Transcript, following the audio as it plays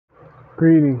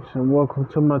Greetings and welcome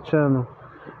to my channel.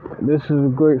 This is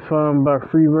a great find by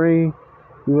Free Reign.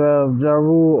 You have Ja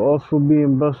Rule also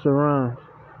being Busta Rhymes.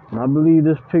 And I believe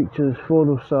this picture is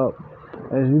Photoshop.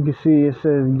 As you can see, it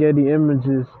says Getty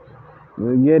Images.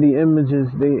 The Getty Images,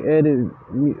 they edit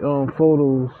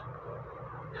photos.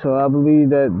 So I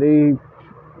believe that they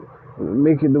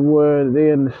make it to where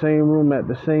they're in the same room at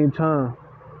the same time.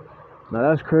 Now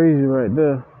that's crazy right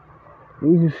there.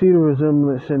 You can see the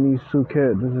resemblance in these two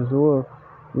characters as well.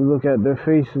 You look at their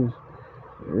faces.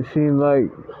 It seems like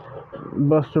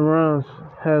Busta Rhymes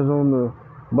has on the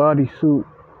bodysuit,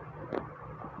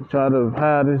 try to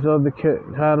hide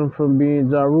hide him from being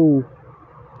Ja Rule.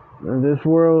 And this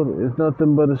world is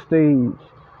nothing but a stage,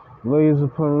 layers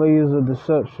upon layers of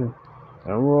deception,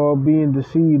 and we're all being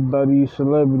deceived by these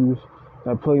celebrities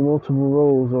that play multiple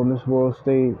roles on this world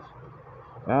stage.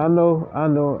 I know,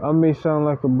 I may sound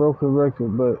like a broken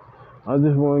record, but I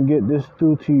just want to get this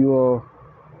through to you all,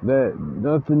 that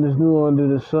nothing is new under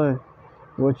the sun.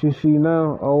 What you see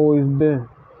now, always been.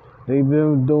 They've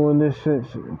been doing this since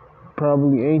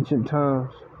probably ancient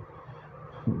times,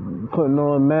 putting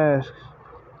on masks.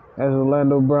 As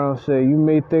Orlando Brown said, you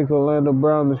may think Orlando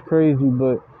Brown is crazy,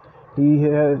 but he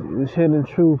has this hidden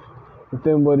truth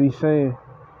within what he's saying.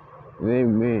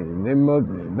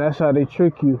 That's how they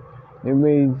trick you. It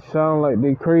may sound like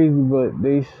they're crazy, but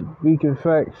they speaking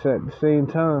facts at the same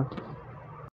time.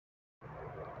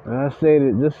 And I say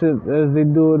that just as they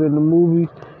do it in the movies,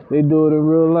 they do it in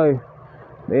real life.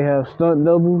 They have stunt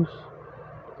doubles,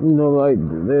 like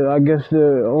I guess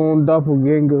their own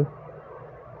doppelganger.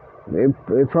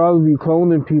 They probably be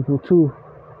cloning people too.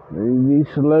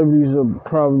 These celebrities are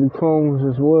probably clones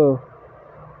as well.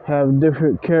 Have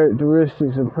different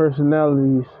characteristics and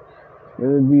personalities. It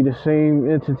would be the same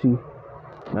entity.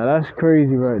 Now that's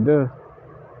crazy right there.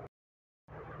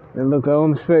 And look, I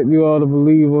don't expect you all to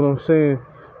believe what I'm saying,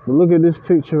 but look at this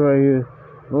picture right here.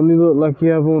 Don't it look like you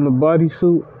have on a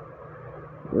bodysuit?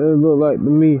 It look like to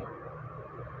me.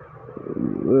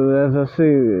 As I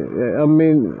say, I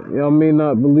may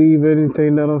not believe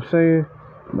anything that I'm saying.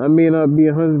 I may not be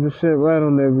 100% right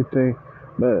on everything,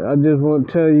 but I just want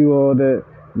to tell you all that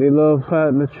they love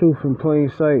hiding the truth in plain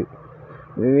sight.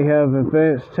 And they have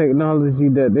advanced technology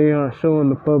that they aren't showing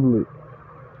the public.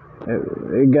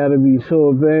 It gotta be so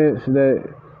advanced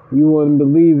that you wouldn't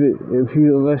believe it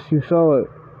unless you saw it.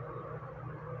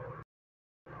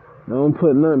 Don't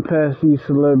put nothing past these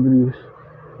celebrities.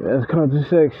 As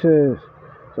Conscious X says,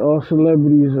 all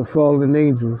celebrities are fallen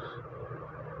angels.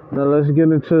 Now let's get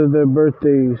into their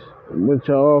birthdays, which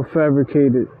are all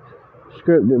fabricated,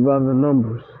 scripted by the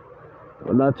numbers.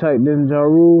 When I typed in Ja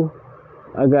Rule,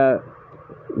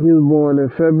 he was born in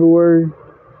February,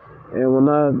 and when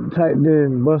I typed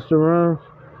in Busta Rhymes,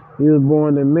 he was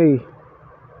born in May.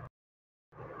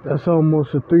 That's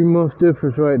almost a 3-month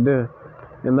difference right there.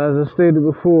 And as I stated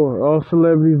before, all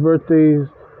celebrities' birthdays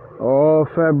are all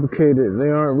fabricated. They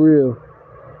aren't real.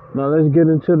 Now let's get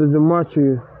into the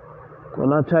gematria.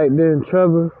 When I typed in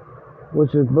Trevor,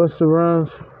 which is Busta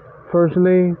Rhymes' first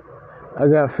name, I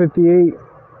got 58,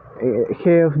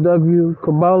 KFW,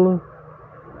 Kabbalah.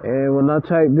 And when I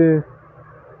typed in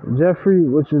Jeffrey,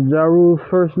 which is Ja Rule's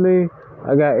first name,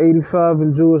 I got 85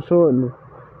 in Jewish ordinal.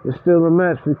 It's still a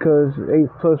match because 8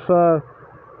 plus 5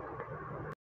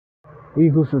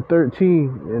 equals to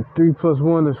 13, and 3 plus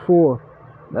 1 is 4.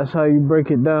 That's how you break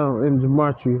it down in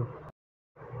gematria.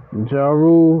 Ja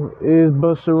Rule is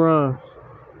Busta Rhymes.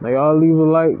 Now y'all leave a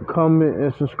like, comment,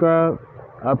 and subscribe.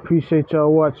 I appreciate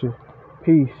y'all watching.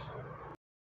 Peace.